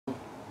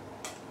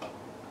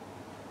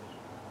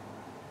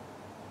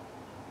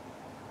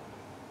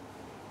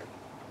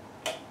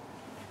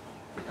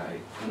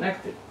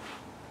connected.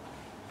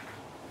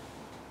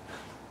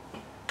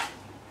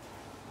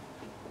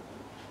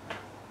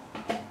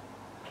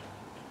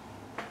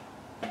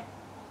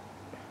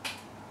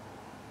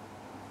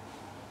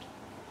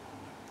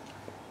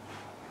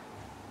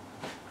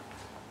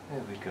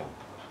 There we go.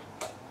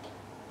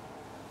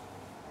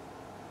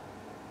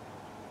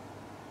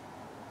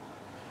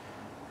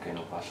 Que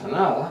no pasa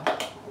nada.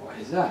 What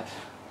is that?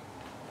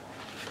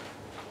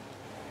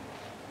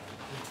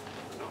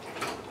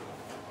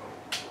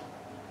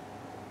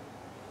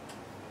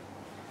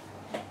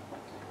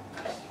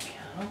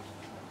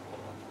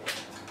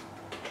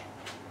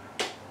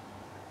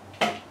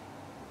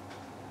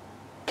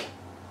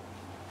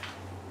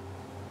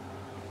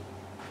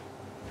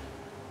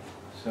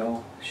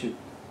 So should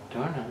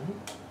turn on.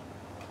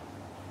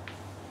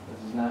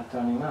 This is not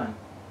turning on,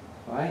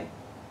 right?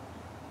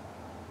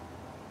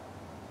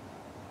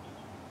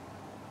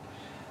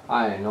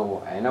 I know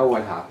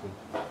what happened.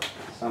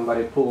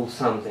 Somebody pulled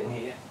something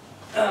here.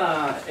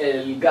 Ah,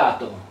 el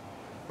gato.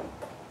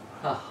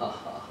 Ha ha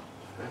ha.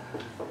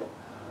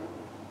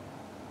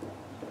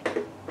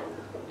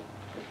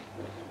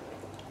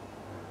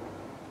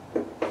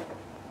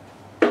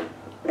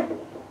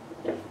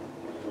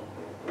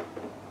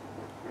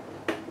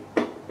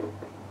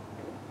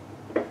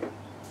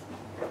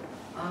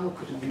 How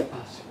could it be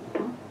possible?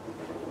 Huh?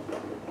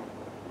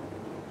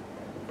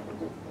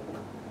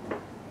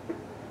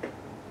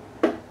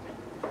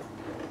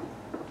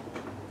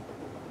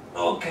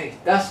 Okay,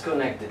 that's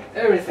connected.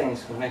 Everything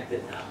is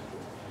connected now.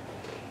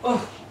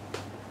 Oh,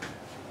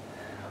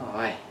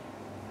 alright.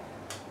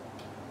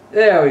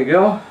 There we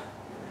go.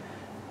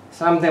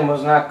 Something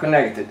was not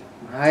connected.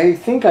 I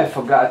think I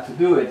forgot to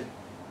do it.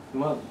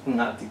 Well,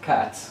 not the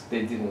cats.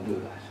 They didn't do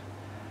that.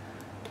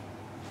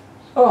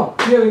 Oh,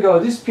 here we go.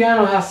 This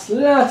piano has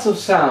lots of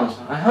sounds,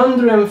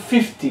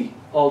 150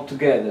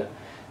 altogether,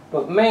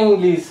 but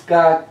mainly it's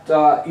got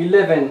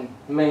 11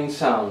 main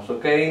sounds,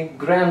 okay?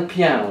 Grand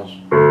pianos,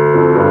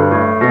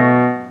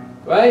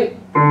 right?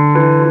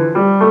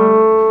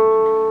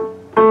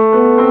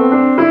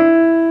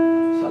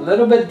 It's a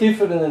little bit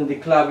different than the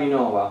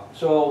clavinova.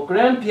 So,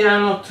 grand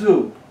piano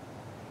 2.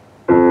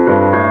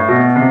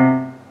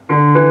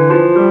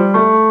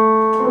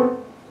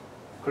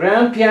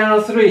 Grand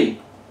piano 3.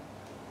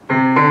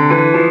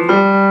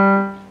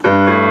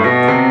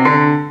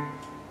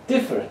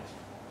 Different.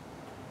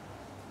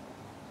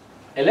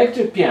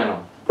 Electric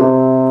piano.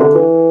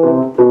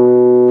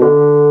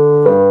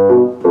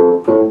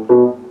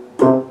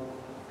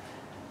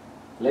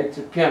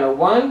 Electric piano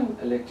 1,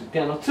 electric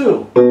piano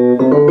 2.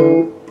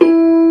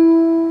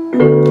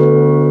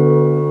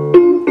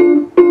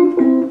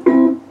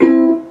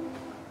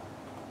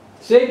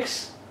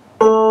 Six.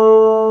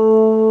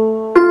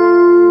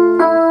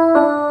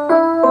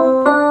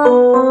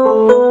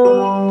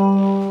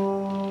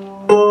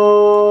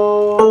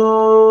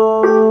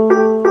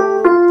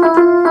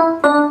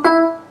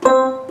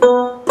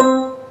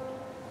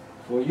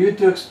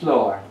 To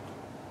explore.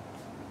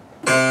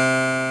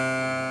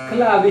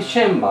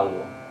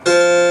 Clavicembalo.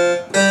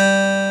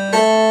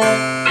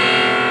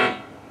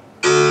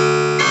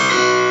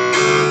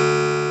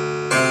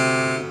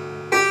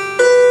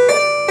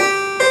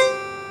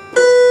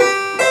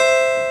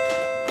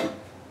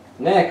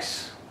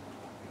 Next,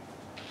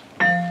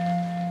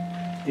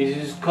 this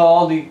is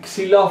called the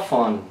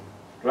xylophone,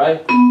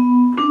 right?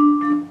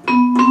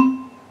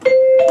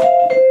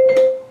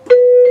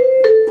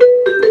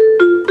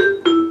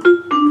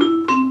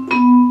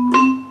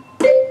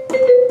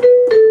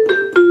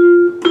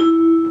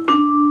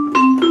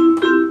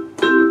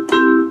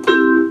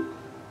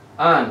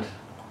 And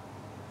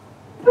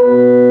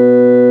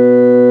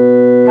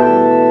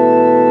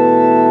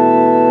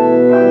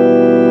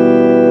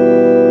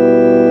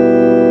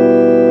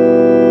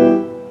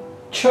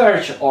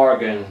church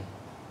organ,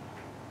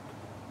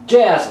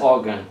 jazz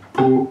organ,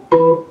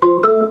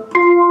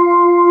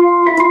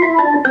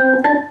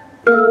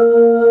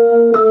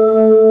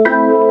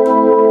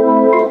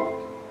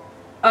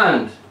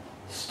 and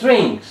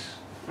strings.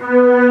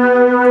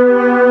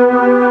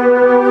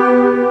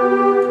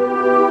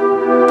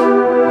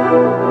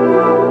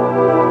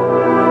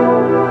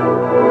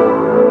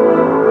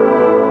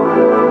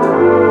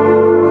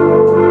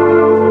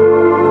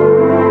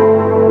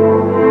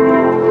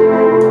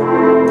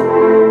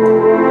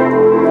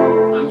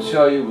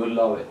 You will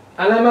love it.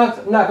 And I'm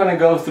not going to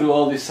go through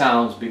all the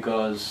sounds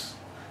because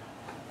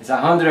it's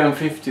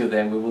 150 of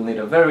them. We will need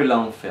a very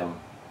long film.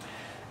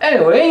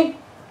 Anyway,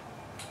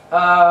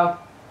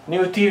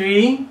 new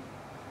TV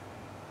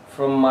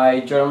from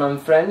my German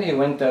friend. He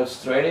went to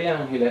Australia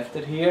and he left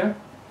it here.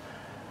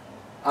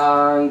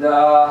 And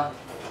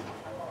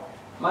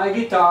my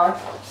guitar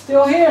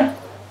still here.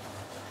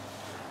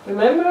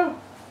 Remember?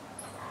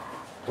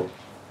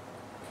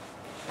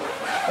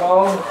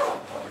 So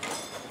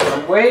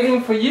I'm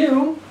waiting for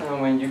you,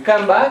 and when you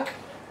come back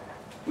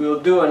we'll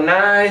do a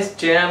nice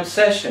jam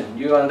session,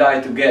 you and I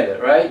together,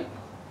 right?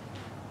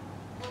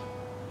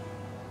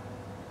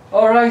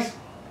 Alright,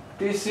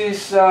 this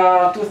is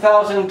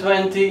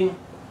 2020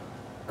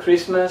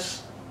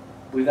 Christmas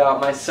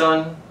without my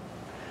son.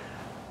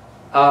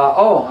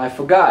 Oh, I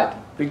forgot.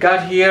 We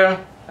got here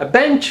a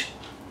bench.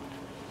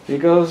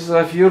 Because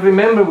if you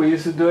remember, we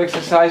used to do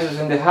exercises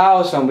in the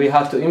house and we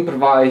had to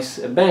improvise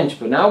a bench.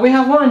 But now we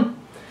have one.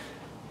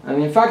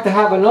 And in fact, I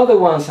have another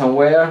one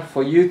somewhere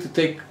for you to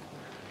take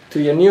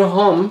to your new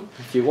home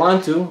if you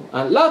want to.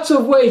 And lots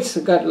of weights.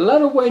 I got a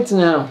lot of weights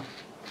now.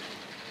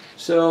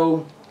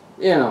 So,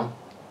 you know.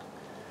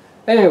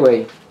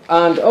 Anyway,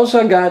 and also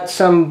I got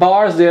some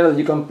bars there that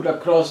you can put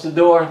across the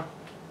door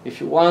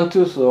if you want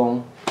to.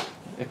 So,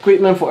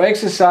 equipment for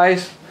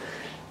exercise.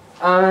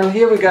 And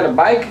here we got a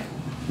bike.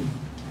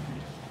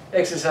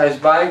 Exercise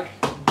bike.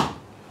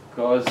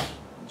 Because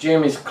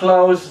gym is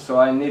closed, so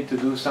I need to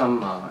do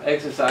some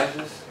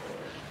exercises.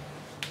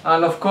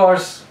 And of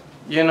course,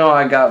 you know,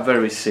 I got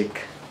very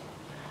sick.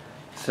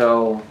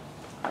 So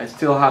I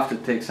still have to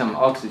take some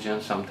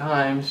oxygen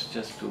sometimes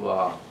just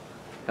to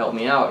help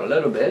me out a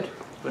little bit.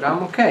 But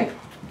I'm okay.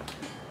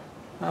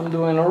 I'm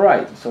doing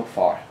alright so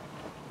far.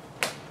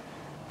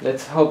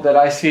 Let's hope that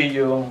I see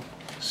you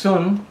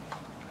soon.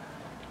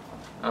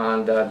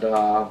 And that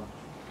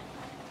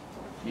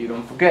you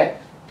don't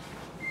forget.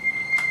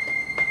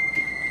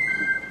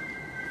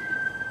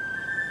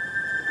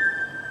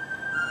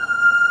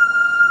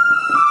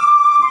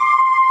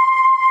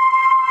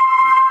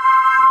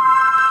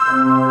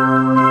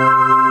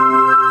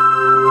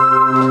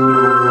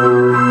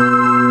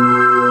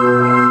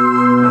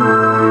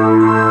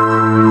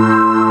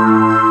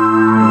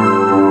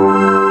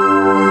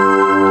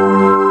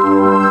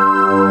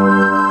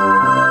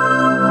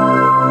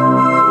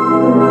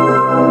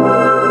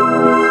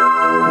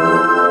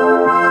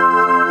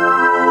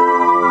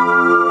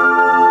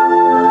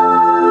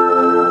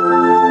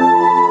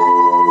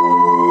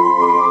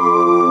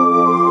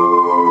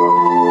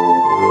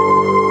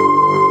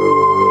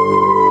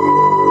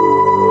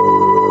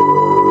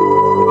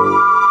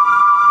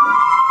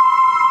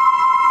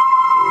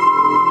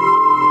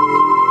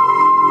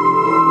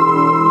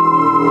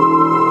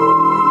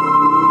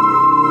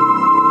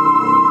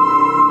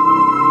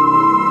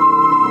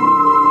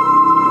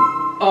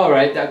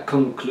 Alright, that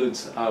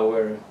concludes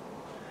our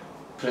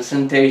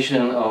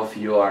presentation of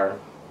your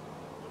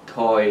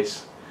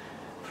toys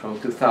from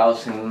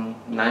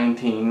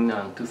 2019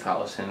 and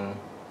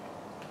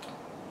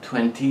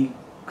 2020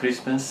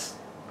 Christmas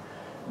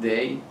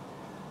Day.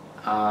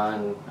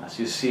 And as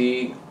you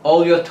see,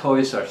 all your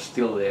toys are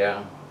still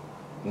there.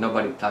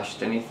 Nobody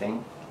touched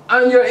anything.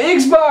 And your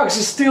Xbox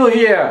is still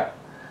here!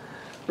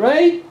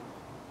 Right?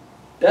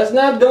 That's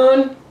not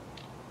done.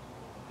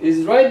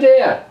 It's right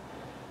there.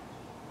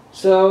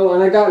 So,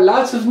 and I got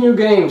lots of new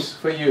games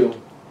for you.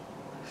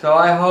 So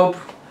I hope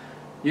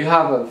you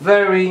have a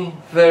very,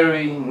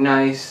 very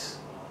nice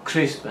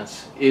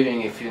Christmas,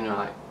 even if you're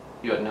not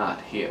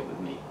here with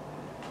me.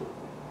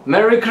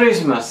 Merry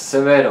Christmas,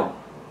 Severo.